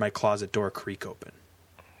 I heard my closet door creak open.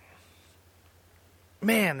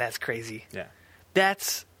 Man, that's crazy. Yeah.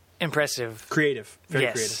 That's impressive. Creative.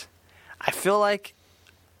 Very creative. I feel like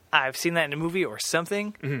I've seen that in a movie or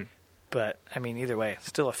something. Mm-hmm. But, I mean, either way,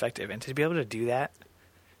 still effective. And to be able to do that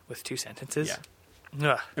with 2 sentences.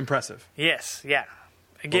 Yeah. Impressive. Yes, yeah.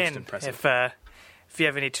 Again, if you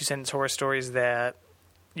have any 2-sentence horror stories that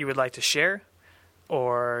you would like to share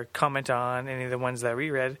or comment on any of the ones that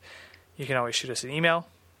we read, you can always shoot us an email.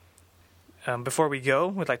 Before we go,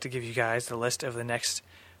 we'd like to give you guys the list of the next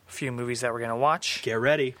few movies that we're going to watch. Get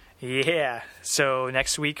ready. Yeah. So,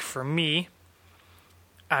 next week for me,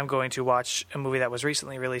 I'm going to watch a movie that was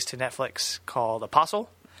recently released to Netflix called Apostle.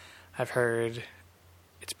 I've heard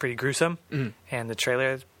it's pretty gruesome, and the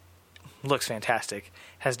trailer looks fantastic.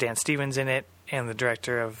 Has Dan Stevens in it and the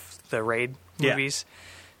director of the Raid movies.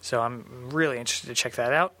 So I'm really interested to check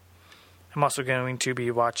that out. I'm also going to be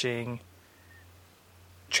watching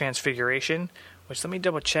Transfiguration, which, let me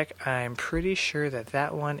double check. I'm pretty sure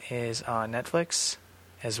that one is on Netflix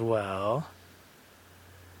as well.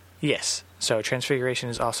 Yes, so Transfiguration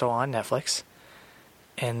is also on Netflix.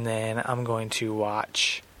 And then I'm going to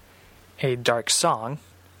watch A Dark Song,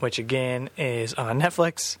 which again is on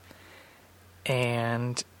Netflix.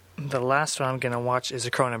 And the last one I'm going to watch is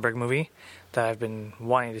a Cronenberg movie that I've been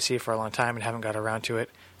wanting to see for a long time and haven't got around to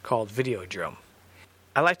it, called Videodrome.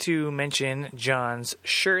 I like to mention John's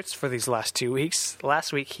shirts for these last 2 weeks.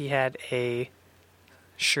 Last week he had a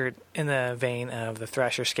shirt in the vein of the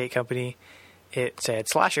Thrasher Skate Company. It said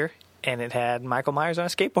Slasher, and it had Michael Myers on a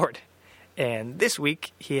skateboard. And this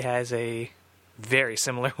week, he has a very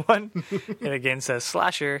similar one. It again says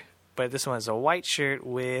Slasher, but this one is a white shirt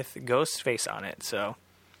with Ghostface on it. So,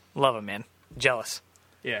 love him, man. Jealous.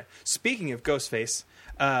 Yeah. Speaking of Ghostface,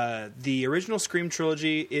 the original Scream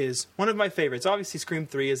trilogy is one of my favorites. Obviously, Scream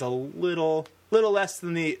 3 is a little less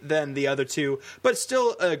than the other two, but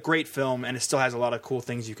still a great film, and it still has a lot of cool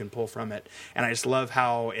things you can pull from it. And I just love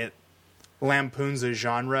how lampoons a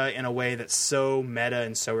genre in a way that's so meta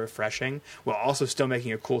and so refreshing, while also still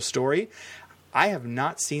making a cool story. I have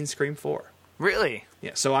not seen Scream 4. Really?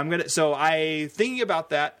 Yeah, so thinking about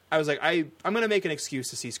that, I was like, I'm gonna make an excuse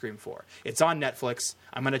to see Scream 4. It's on Netflix.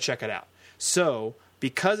 I'm gonna check it out. So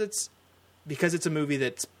because it's a movie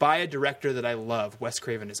that's by a director that I love, Wes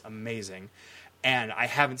Craven is amazing, and I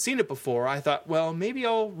haven't seen it before, I thought, well, maybe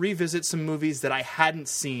I'll revisit some movies that I hadn't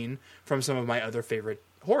seen from some of my other favorite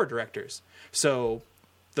horror directors. So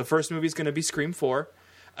the first movie is going to be Scream 4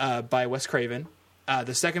 by Wes Craven.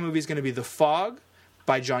 The second movie is going to be The Fog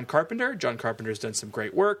by John Carpenter. John Carpenter's done some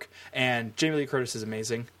great work, and Jamie Lee Curtis is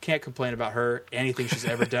amazing. Can't complain about her, anything she's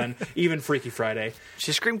ever done, even Freaky Friday.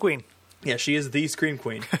 She's Scream Queen. Yeah, she is the Scream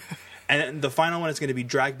Queen. And then the final one is going to be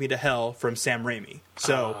Drag Me to Hell from Sam Raimi.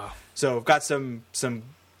 So I've got some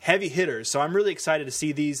heavy hitters. So I'm really excited to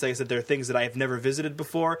see these. Like I said, they're things that I have never visited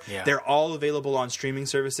before. Yeah. They're all available on streaming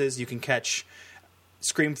services. You can catch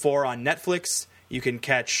Scream 4 on Netflix. You can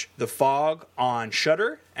catch The Fog on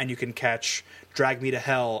Shudder. And you can catch Drag Me to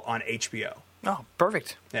Hell on HBO. Oh,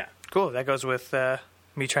 perfect. Yeah. Cool. That goes with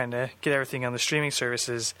me trying to get everything on the streaming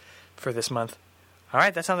services for this month. All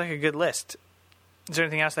right. That sounds like a good list. Is there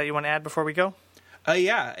anything else that you want to add before we go?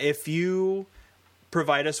 Yeah. If you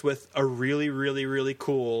provide us with a really, really, really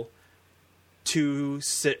cool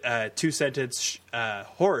two-sentence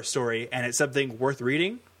horror story, and it's something worth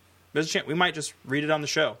reading, there's a chance we might just read it on the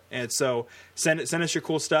show. And so send us your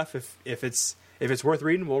cool stuff. If it's worth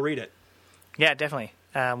reading, we'll read it. Yeah, definitely.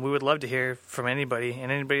 We would love to hear from anybody, and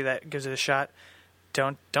anybody that gives it a shot,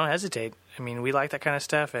 don't hesitate. I mean, we like that kind of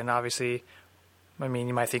stuff, and obviously, I mean,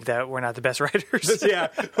 you might think that we're not the best writers. Yeah,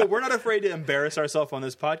 we're not afraid to embarrass ourselves on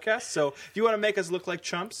this podcast. So if you want to make us look like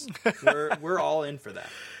chumps, we're all in for that.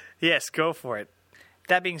 Yes, go for it.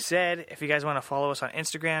 That being said, if you guys want to follow us on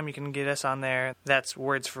Instagram, you can get us on there. That's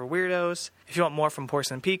Words for Weirdos. If you want more from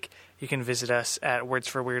Porcelain Peak, you can visit us at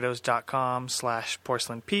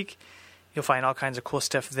wordsforweirdos.com/porcelainpeak. You'll find all kinds of cool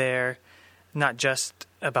stuff there, not just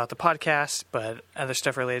about the podcast, but other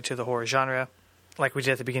stuff related to the horror genre. Like we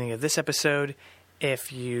did at the beginning of this episode,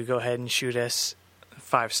 if you go ahead and shoot us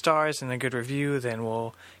 5 stars and a good review, then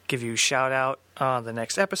we'll give you a shout out on the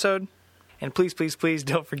next episode. And please, please, please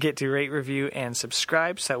don't forget to rate, review, and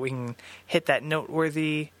subscribe so that we can hit that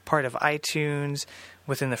noteworthy part of iTunes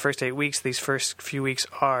within the first 8 weeks. These first few weeks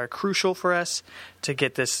are crucial for us to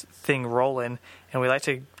get this thing rolling, and we like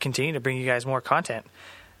to continue to bring you guys more content.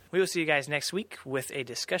 We will see you guys next week with a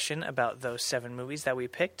discussion about those 7 movies that we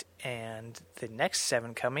picked and the next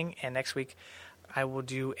 7 coming. And next week, I will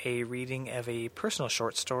do a reading of a personal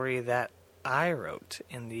short story that I wrote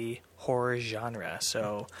in the horror genre.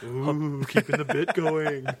 So, keeping the bit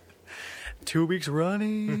going. 2 weeks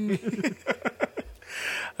running.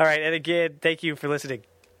 All right, and again, thank you for listening.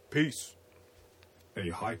 Peace. A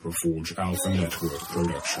Hyperforge Alpha Network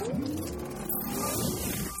production.